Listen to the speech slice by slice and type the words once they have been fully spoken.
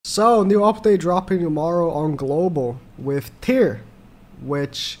So, new update dropping tomorrow on Global with Tyr,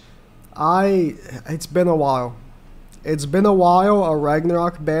 which it's been a while. It's been a while a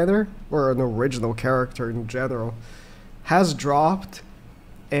Ragnarok banner, or an original character in general, has dropped,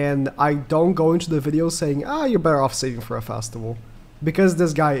 and I don't go into the video saying, you're better off saving for a festival. Because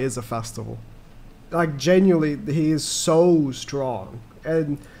this guy is a festival. Like, genuinely, he is so strong.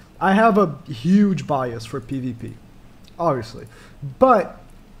 And I have a huge bias for PvP, obviously. But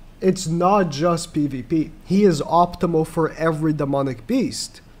it's not just PvP. He is optimal for every demonic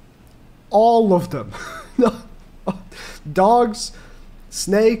beast. All of them. Dogs,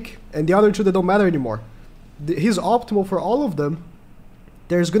 snake, and the other two that don't matter anymore. He's optimal for all of them.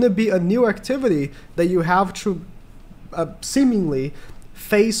 There's going to be a new activity that you have to seemingly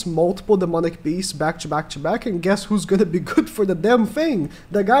face multiple demonic beasts back to back to back, and guess who's going to be good for the damn thing?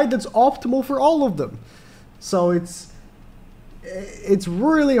 The guy that's optimal for all of them. So it's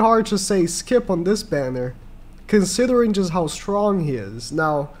really hard to say skip on this banner, considering just how strong he is.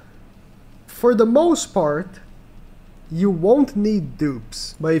 Now, for the most part, you won't need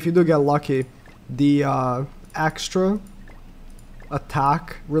dupes, but if you do get lucky, the extra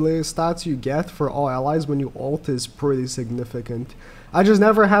attack related stats you get for all allies when you ult is pretty significant. I just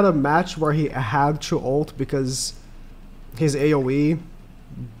never had a match where he had to ult because his AoE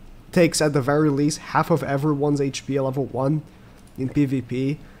takes at the very least half of everyone's HP at level 1 in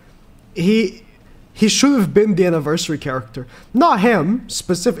PvP. He should have been the anniversary character. Not him,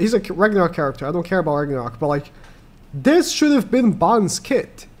 specific. He's a Ragnarok character. I don't care about Ragnarok, but like, this should have been Bond's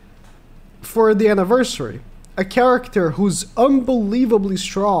kit for the anniversary. A character who's unbelievably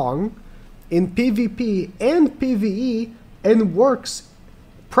strong in PvP and PvE and works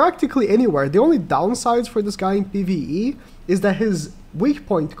practically anywhere. The only downsides for this guy in PvE is that his weak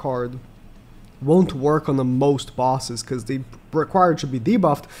point card won't work on the most bosses because they require to be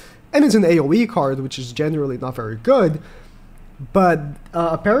debuffed, and it's an AoE card, which is generally not very good. But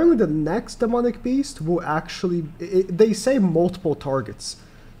apparently the next demonic beast will actually, they say multiple targets,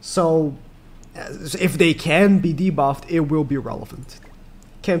 so if they can be debuffed, it will be relevant.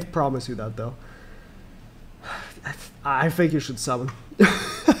 Can't promise you that though. I think you should summon.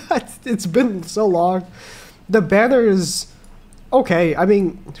 It's been so long. The banner is okay. I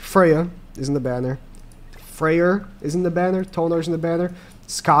mean, Freya is in the banner. Freyr is in the banner. Tonar's in the banner.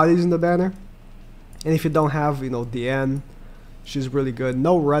 Scotty's in the banner. And if you don't have, Diane, she's really good.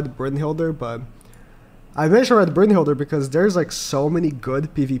 No Red Brynhilder, but I mentioned Red Brynhilder because there's like so many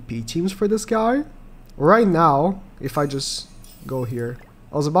good PvP teams for this guy. Right now, if I just go here,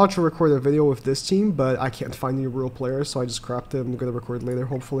 I was about to record a video with this team, but I can't find any real players, so I just crapped it. I'm gonna record later,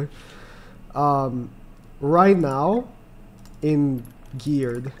 hopefully. Right now, in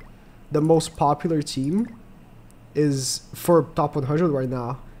Geared, the most popular team is, for top 100 right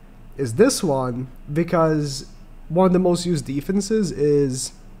now, is this one, because one of the most used defenses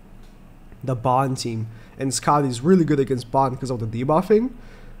is the Bond team, and Scotty's really good against Bond because of the debuffing.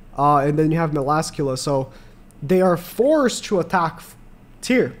 And then you have Melascula, so they are forced to attack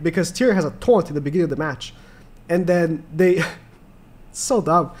Tyr because Tyr has a taunt in the beginning of the match, and then they it's so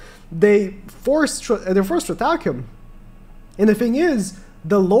dumb. They're forced to attack him, and the thing is,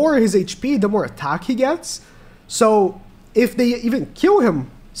 the lower his HP, the more attack he gets. So if they even kill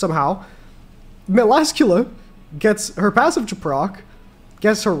him somehow, Melascula gets her passive to proc,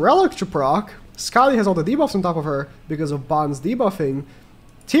 gets her relic to proc. Scotty has all the debuffs on top of her because of Bond's debuffing.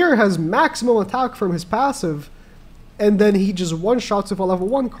 Tyr has maximum attack from his passive, and then he just one-shots with a level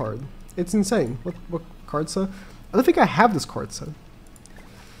 1 card. It's insane. What card set? I don't think I have this card set.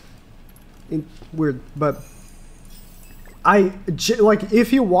 Weird, but like,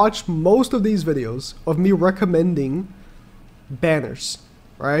 if you watch most of these videos of me recommending banners,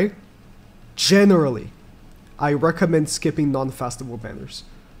 right? Generally, I recommend skipping non-festival banners.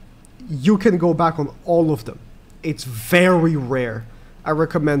 You can go back on all of them. It's very rare I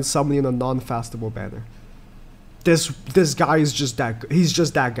recommend summoning a non-festival banner. This guy is just that. He's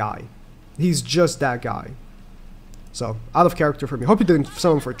just that guy. He's just that guy. So, out of character for me. Hope you didn't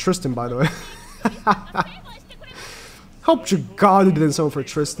summon for Tristan, by the way. Hope to God you didn't summon for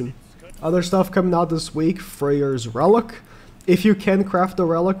Tristan. Other stuff coming out this week, Freyr's Relic. If you can craft the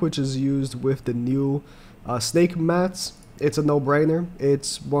Relic, which is used with the new snake mats, it's a no-brainer.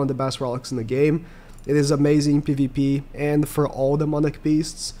 It's one of the best relics in the game. It is amazing PvP and for all demonic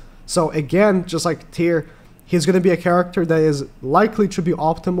beasts. So again, just like Tyr, he's going to be a character that is likely to be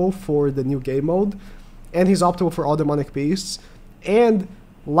optimal for the new game mode, and he's optimal for all demonic beasts, and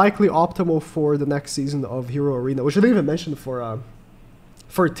likely optimal for the next season of Hero Arena, which I didn't even mention for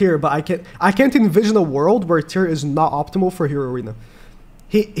Tyr, but I can't envision a world where Tyr is not optimal for Hero Arena.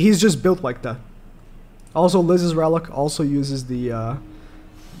 He's just built like that. Also, Liz's relic also uses the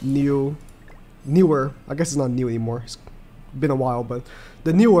newer, I guess it's not new anymore, it's been a while, but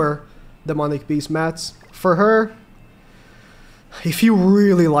the newer demonic beast mats. For her, if you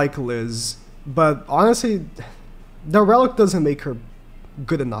really like Liz, but honestly, the relic doesn't make her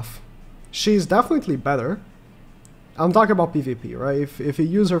good enough. She's definitely better. I'm talking about PvP, right? If you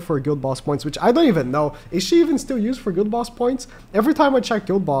use her for guild boss points, which I don't even know, is she even still used for guild boss points? Every time I check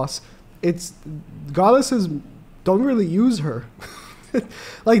guild boss, it's goddesses don't really use her.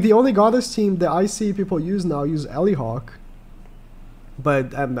 Like the only goddess team that I see people use now use Elihawk.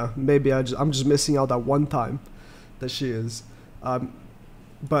 But I don't know, maybe I'm just missing out that one time that she is.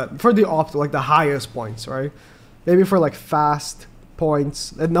 But for the like the highest points, right? Maybe for like fast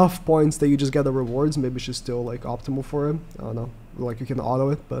points, enough points that you just get the rewards, maybe she's still like optimal for him. I don't know, like you can auto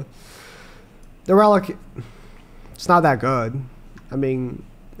it, but the relic, it's not that good. I mean,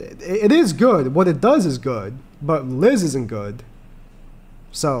 it is good. What it does is good, but Liz isn't good.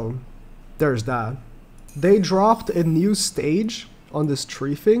 So there's that. They dropped a new stage on this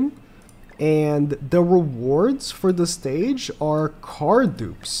tree thing, and the rewards for the stage are card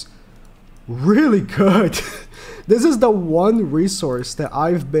dupes. Really good. This is the one resource that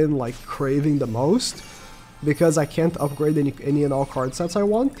I've been like craving the most because I can't upgrade any and all card sets I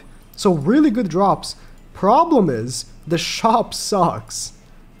want. So really good drops. Problem is the shop sucks.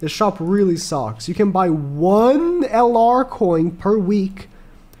 The shop really sucks. You can buy 1 LR coin per week.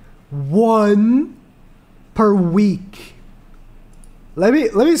 1 per week. Let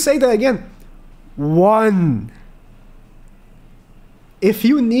me say that again. 1. If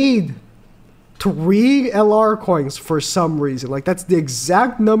you need 3 LR coins for some reason, like that's the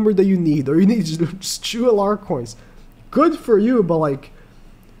exact number that you need, or you need just 2 LR coins, good for you, but like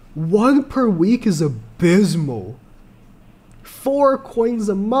 1 per week is abysmal. 4 coins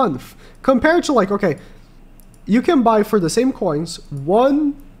a month compared to like, okay, you can buy for the same coins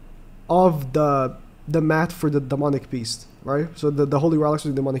 1 of the mat for the demonic beast, right? So the holy relics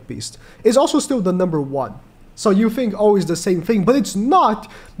of the demonic beast is also still the number 1. So you think, oh, it's the same thing, but it's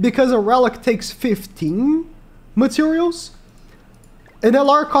not, because a relic takes 15 materials. An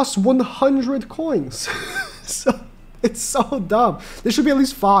LR costs 100 coins. So it's so dumb. There should be at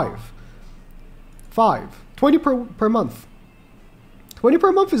least 5. 20 per month. 20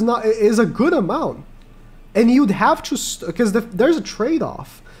 per month is a good amount. And you'd have to, because there's a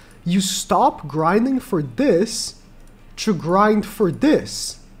trade-off. You stop grinding for this to grind for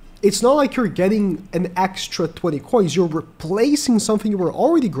this. It's not like you're getting an extra 20 coins. You're replacing something you were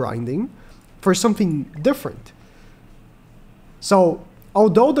already grinding for something different. So,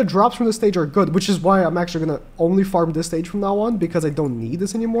 although the drops from the stage are good, which is why I'm actually going to only farm this stage from now on, because I don't need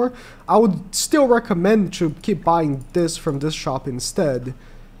this anymore, I would still recommend to keep buying this from this shop instead.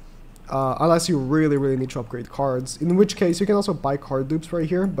 Unless you really, really need to upgrade cards. In which case, you can also buy card dupes right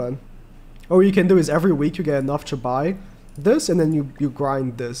here, but what you can do is every week you get enough to buy this, and then you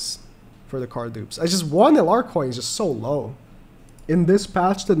grind this for the card dupes. I just 1 LR coin is just so low. In this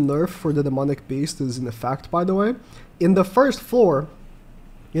patch, the nerf for the demonic beast is in effect, by the way. In the first floor,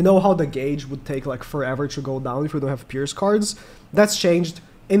 you know how the gauge would take like forever to go down if we don't have pierce cards? That's changed.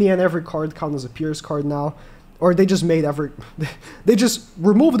 Any and every card counts as a pierce card now. Or they just made they just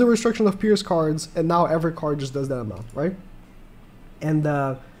removed the restriction of pierce cards, and now every card just does that amount, right? And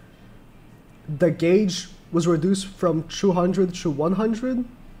the gauge was reduced from 200 to 100.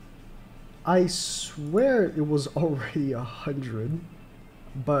 I swear it was already 100,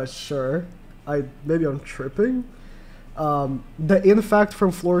 but sure. Maybe I'm tripping. The infect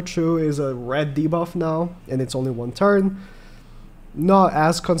from floor 2 is a red debuff now, and it's only 1 turn. Not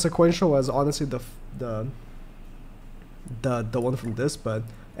as consequential as honestly the one from this, but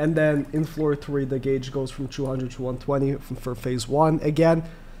and then in floor 3 the gauge goes from 200 to 120 for phase 1. Again,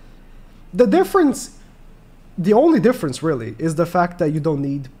 the only difference really is the fact that you don't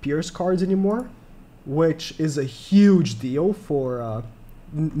need pierce cards anymore, which is a huge deal for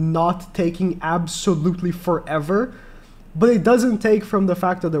not taking absolutely forever, but it doesn't take from the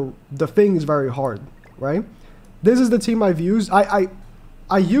fact that the thing is very hard, right? This is the team I've used. I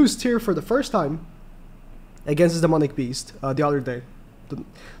used here for the first time against this demonic beast the other day.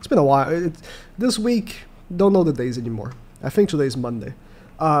 It's been a while. This week, don't know the days anymore. I think today's Monday.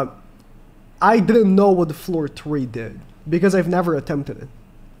 I didn't know what the floor 3 did because I've never attempted it.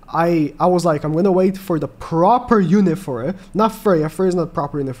 I was like, I'm gonna wait for the proper unit for it. Not Freya. Freya's not the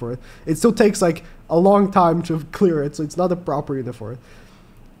proper unit for it. It still takes like a long time to clear it, so it's not the proper unit for it.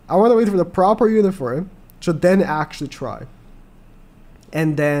 I want to wait for the proper unit for it to then actually try.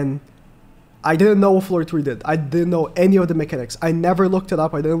 And then I didn't know what floor 3 did. I didn't know any of the mechanics. I never looked it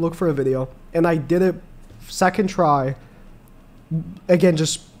up. I didn't look for a video. And I did it second try. Again,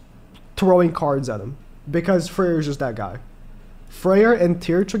 just throwing cards at him. Because Freyr is just that guy. Freyr and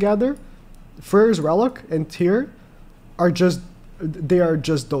Tyr together, Freyr's Relic and Tyr are just, they're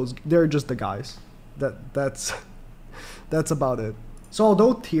just the guys. That's about it. So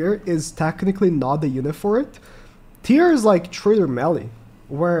although Tyr is technically not the unit for it, Tyr is like Trader Melee,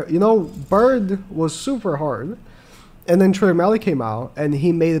 where, you know, Bird was super hard, and then Trader Melee came out, and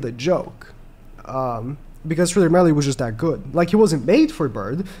he made it a joke. Because Trader Melee was just that good. Like, he wasn't made for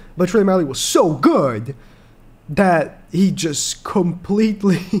Bird, but Trader Melee was so good that he just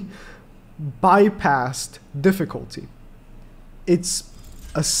completely bypassed difficulty. It's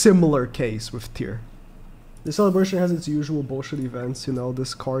a similar case with Tyr. The celebration has its usual bullshit events, you know,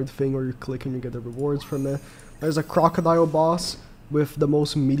 this card thing where you click and you get the rewards from it. There's a crocodile boss with the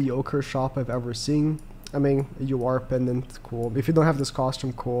most mediocre shop I've ever seen. I mean, UR pendant, cool. If you don't have this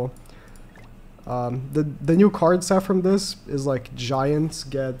costume, cool. The new card set from this is like giants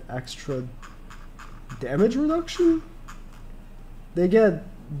get extra damage reduction? They get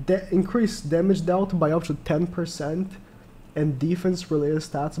increased damage dealt by up to 10% and defense related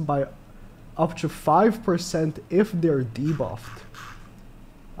stats by up to 5% if they're debuffed.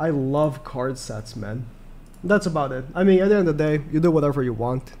 I love card sets, man. That's about it. I mean, at the end of the day, you do whatever you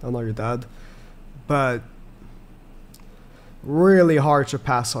want. I know you're dead. But really hard to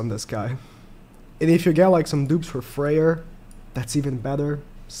pass on this guy. And if you get like some dupes for Freyr, that's even better.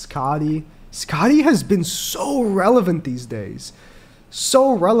 Scotty. Scotty has been so relevant these days.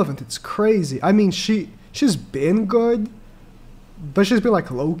 So relevant, it's crazy. I mean, she's been good, but she's been like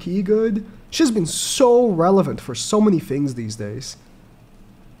low-key good. She's been so relevant for so many things these days.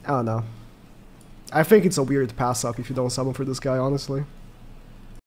 I don't know. I think it's a weird pass up if you don't summon for this guy, honestly.